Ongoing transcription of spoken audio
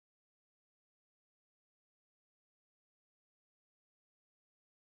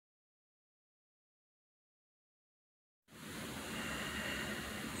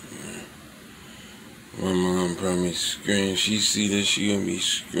My mom probably screamed. She see this, she gonna be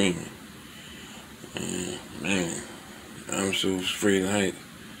screaming. And man, I'm so afraid of height.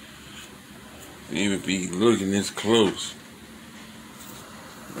 To even be looking this close.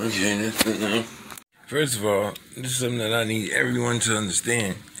 Okay, that's enough. First of all, this is something that I need everyone to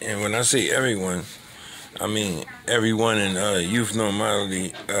understand. And when I say everyone, I mean everyone in youth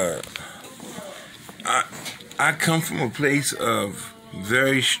normality. I come from a place of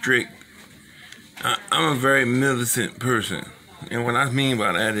very strict. I'm a very militant person, and what I mean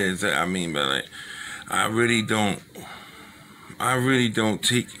by that is that I really don't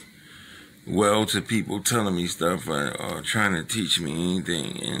take well to people telling me stuff or trying to teach me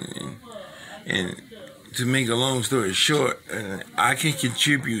anything. And to make a long story short, I can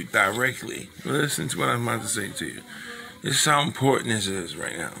contribute directly. Listen to what I'm about to say to you. This is how important this is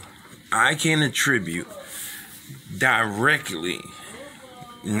right now. I can attribute directly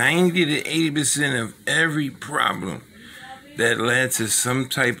 90 to 80% of every problem that led to some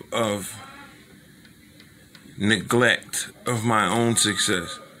type of neglect of my own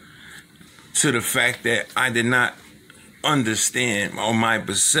success to the fact that I did not understand, or my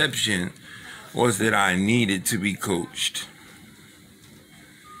perception was that I needed to be coached.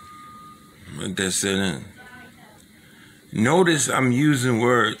 Let that set in. Notice I'm using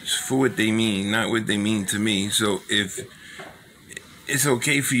words for what they mean, not what they mean to me. So if it's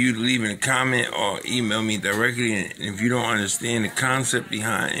okay for you to leave in a comment or email me directly, and if you don't understand the concept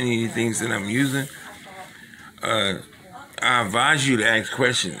behind any of the things that I'm using, I advise you to ask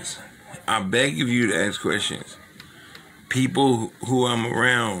questions. I beg of you to ask questions. People who I'm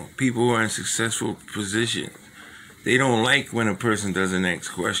around, people who are in successful positions, they don't like when a person doesn't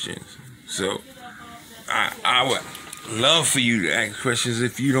ask questions. So I would love for you to ask questions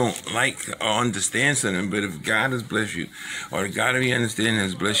if you don't like or understand something. But if God has blessed you, or the God of your understanding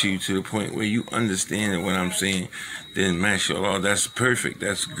has blessed you to the point where you understand what I'm saying, then mashallah, that's perfect.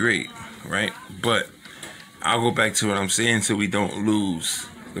 That's great, right? But I'll go back to what I'm saying so we don't lose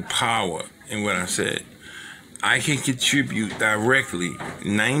the power in what I said. I can contribute directly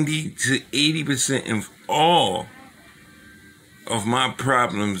 90 to 80% of all of my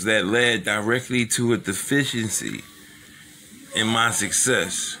problems that led directly to a deficiency in my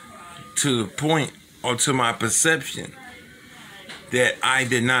success, to the point, or to my perception, that I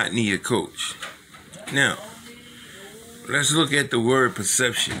did not need a coach. Now, let's look at the word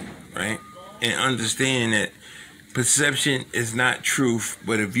perception, right? And understand that perception is not truth,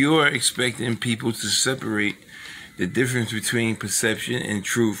 but if you are expecting people to separate the difference between perception and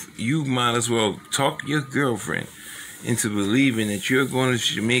truth, you might as well talk your girlfriend into believing that you're going to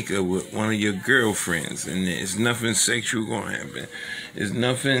Jamaica with one of your girlfriends, and there's nothing sexual going to happen. There's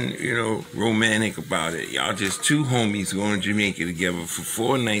nothing, romantic about it. Y'all just two homies going to Jamaica together for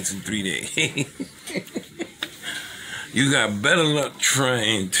 4 nights and 3 days. You got better luck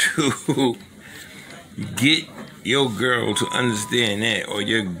trying to get your girl to understand that, or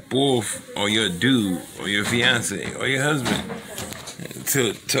your boy, or your dude, or your fiance, or your husband,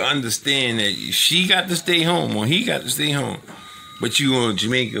 to understand that she got to stay home or he got to stay home, but you go to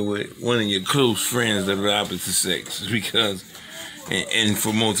Jamaica with one of your close friends of the opposite sex and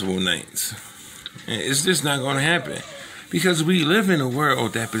for multiple nights. And it's just not going to happen, because we live in a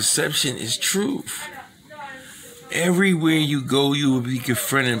world that perception is truth. Everywhere you go, you will be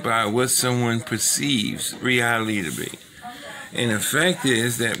confronted by what someone perceives reality to be. And the fact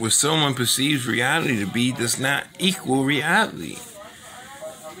is that what someone perceives reality to be does not equal reality.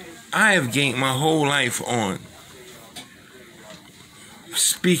 I have gained my whole life on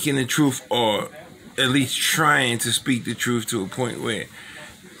speaking the truth, or at least trying to speak the truth, to a point where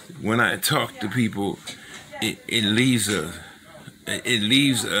when I talk to people, it leaves a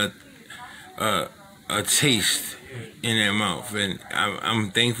taste in their mouth. And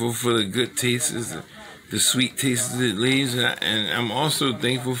I'm thankful for the good tastes, the sweet tastes that it leaves, and I'm also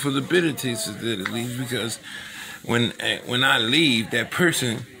thankful for the bitter tastes that it leaves, because when I leave, that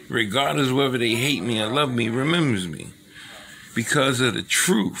person, regardless of whether they hate me or love me, remembers me, because of the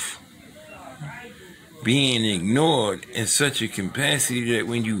truth being ignored in such a capacity that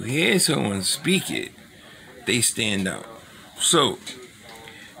when you hear someone speak it, they stand out. So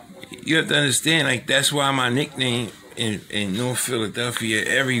you have to understand, that's why my nickname in North Philadelphia,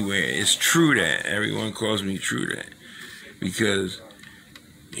 everywhere, is True That. Everyone calls me True That, because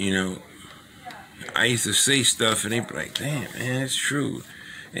I used to say stuff and they be like, damn, man, it's true.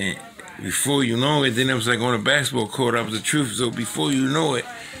 And before you know it, then it was like on a basketball court, I was the truth. So before you know it,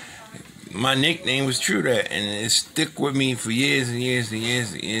 my nickname was True That, and it stuck with me for years and years and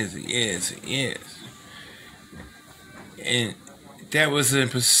years and years and years and years. And that was a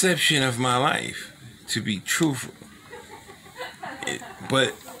perception of my life, to be truthful.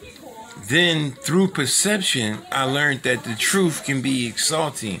 But then through perception, I learned that the truth can be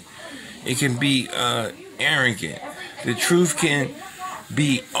exalting. It can be arrogant. The truth can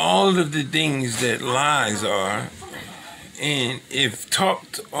be all of the things that lies are. And if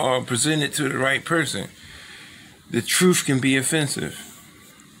talked or presented to the right person, the truth can be offensive.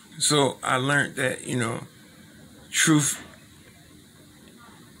 So I learned that, truth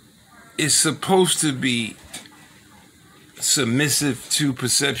is supposed to be submissive to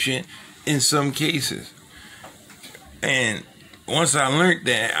perception in some cases. And once I learned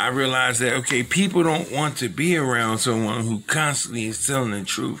that, I realized that, okay, people don't want to be around someone who constantly is telling the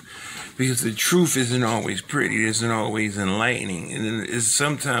truth, because the truth isn't always pretty, it isn't always enlightening, and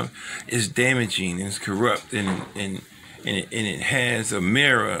sometimes it's damaging, it's corrupt, and it has a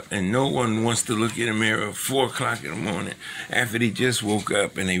mirror, and no one wants to look in a mirror at 4 o'clock in the morning after they just woke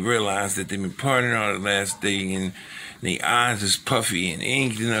up and they realize that they've been partying all the last day and their eyes is puffy and they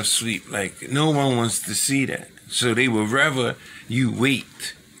ain't get enough sleep. Like, no one wants to see that. So they would rather you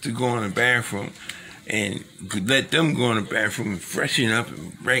wait to go in the bathroom and let them go in the bathroom and freshen up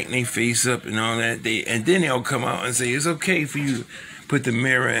and brighten their face up and all that. And then they'll come out and say, it's okay for you to put the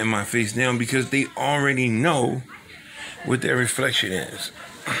mirror in my face now, because they already know what their reflection is.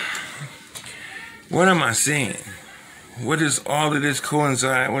 What am I saying? What does all of this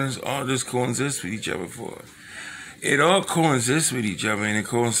coincide? What does all this coexist with each other for? It all coexists with each other, and it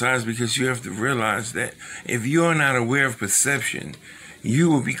coincides because you have to realize that if you're not aware of perception, you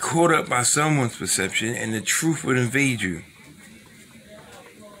will be caught up by someone's perception and the truth would invade you.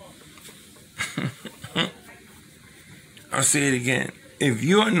 I'll say it again. If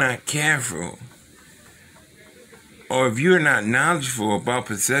you're not careful, or if you're not knowledgeable about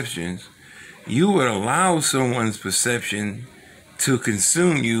perceptions, you would allow someone's perception to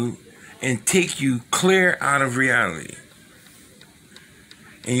consume you and take you clear out of reality.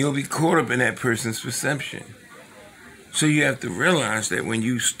 And you'll be caught up in that person's perception. So you have to realize that when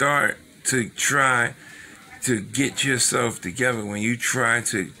you start to try to get yourself together, when you try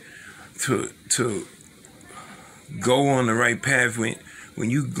to go on the right path, when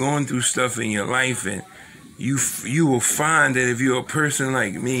you're going through stuff in your life, and you will find that if you're a person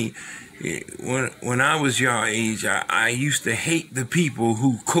like me, when I was your age, I used to hate the people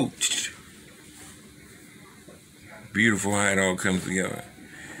who coached. Beautiful how it all comes together.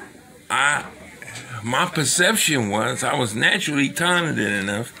 My perception was I was naturally talented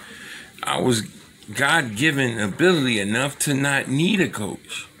enough. I was God-given ability enough to not need a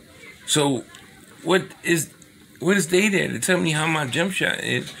coach. So what is they there to tell me how my jump shot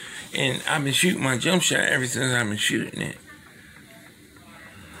is? And I've been shooting my jump shot ever since I've been shooting it.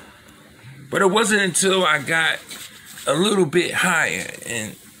 But it wasn't until I got a little bit higher,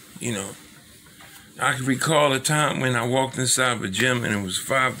 and I can recall a time when I walked inside of a gym and it was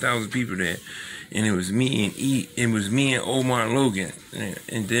 5,000 people there, and it was me and Omar Logan,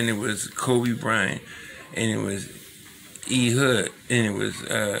 and then it was Kobe Bryant, and it was E Hood, and it was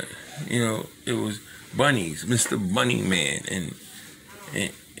it was Bunnies, Mr. Bunny Man, and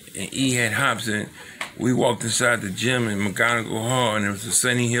E had Hobson. We walked inside the gym in McGonigal Hall, and it was a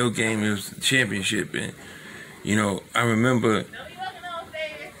Sunny Hill game. It was the championship, and I remember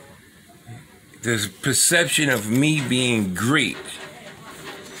the perception of me being great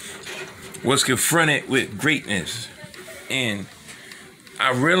was confronted with greatness, and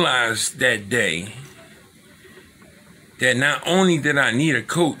I realized that day that not only did I need a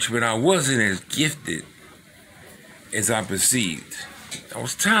coach, but I wasn't as gifted as I perceived. I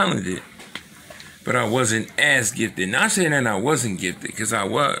was talented, but I wasn't as gifted. Not saying that I wasn't gifted, because I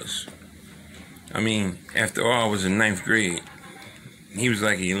was. I mean, after all, I was in 9th grade. He was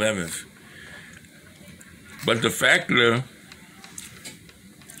like 11th. But the fact that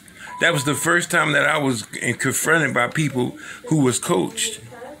was the first time that I was confronted by people who was coached.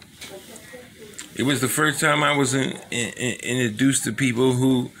 It was the first time I was introduced to people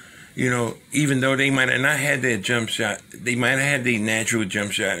who, even though they might have not had their jump shot, they might have had their natural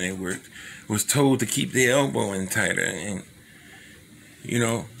jump shot and it worked, was told to keep their elbow in tighter and,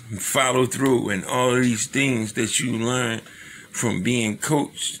 follow through, and all of these things that you learn from being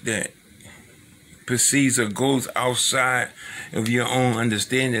coached that perceives or goes outside of your own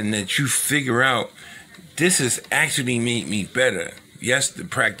understanding, that you figure out, this has actually made me better. Yes, the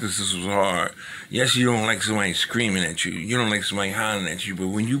practices was hard. Yes, you don't like somebody screaming at you. You don't like somebody hollering at you. But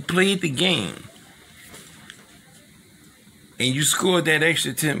when you played the game and you scored that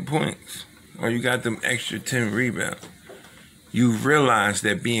extra 10 points, or you got them extra 10 rebounds, you realize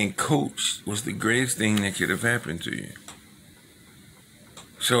that being coached was the greatest thing that could have happened to you.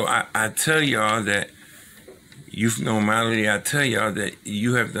 So I tell y'all that youth normality, I tell y'all that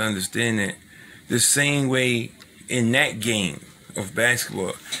you have to understand that the same way in that game of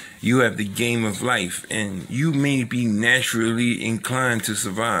basketball, you have the game of life, and you may be naturally inclined to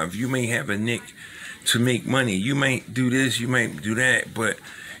survive. You may have a nick to make money. You might do this, you might do that, but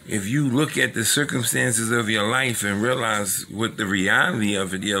if you look at the circumstances of your life and realize what the reality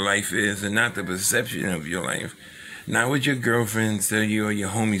of your life is and not the perception of your life, not what your girlfriends tell you or your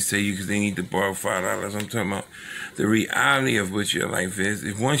homies tell you because they need to borrow $5. I'm talking about the reality of what your life is.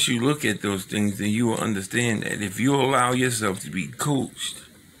 If once you look at those things, then you will understand that if you allow yourself to be coached,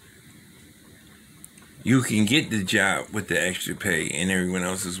 you can get the job with the extra pay and everyone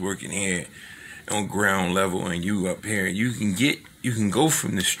else is working here on ground level and you up here. You can go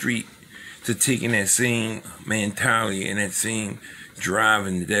from the street to taking that same mentality and that same drive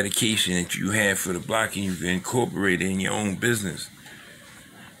and the dedication that you have for the block, and you can incorporate it in your own business.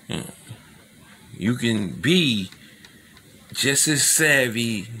 You can be just as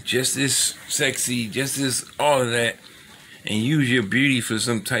savvy, just as sexy, just as all of that, and use your beauty for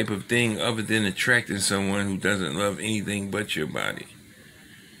some type of thing other than attracting someone who doesn't love anything but your body.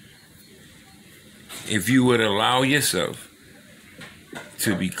 If you would allow yourself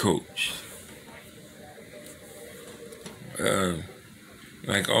to be coached.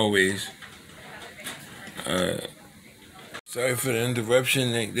 Like always, sorry for the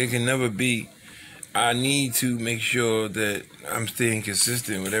interruption. There can never be. I need to make sure that I'm staying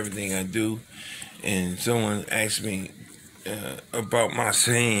consistent with everything I do. And someone asked me about my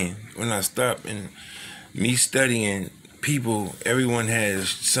saying when I stopped, and me studying people, everyone has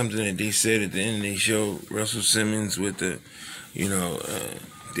something that they said at the end of their show. Russell Simmons with the,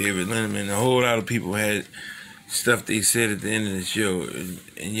 David Letterman, a whole lot of people had stuff they said at the end of the show.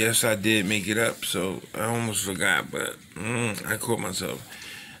 And yes, I did make it up, so I almost forgot, but I caught myself.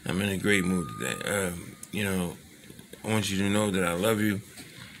 I'm in a great mood today. I want you to know that I love you.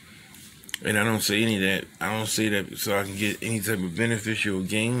 And I don't say any of that. I don't say that so I can get any type of beneficial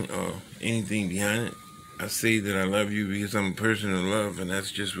gain or anything behind it. I say that I love you because I'm a person of love, and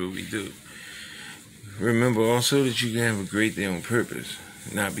that's just what we do. Remember also that you can have a great day on purpose,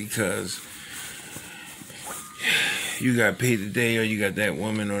 not because you got paid today or you got that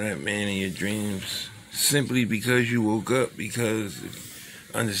woman or that man in your dreams. Simply because you woke up, because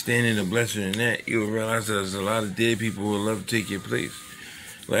understanding the blessing in that, you'll realize that there's a lot of dead people who would love to take your place.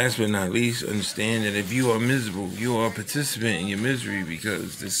 Last but not least, understand that if you are miserable, you are a participant in your misery,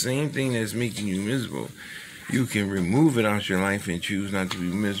 because the same thing that's making you miserable, you can remove it out your life and choose not to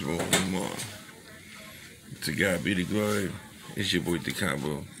be miserable anymore. To God be the glory. It's your boy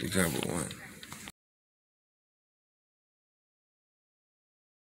Decopbo, Decopbo 1.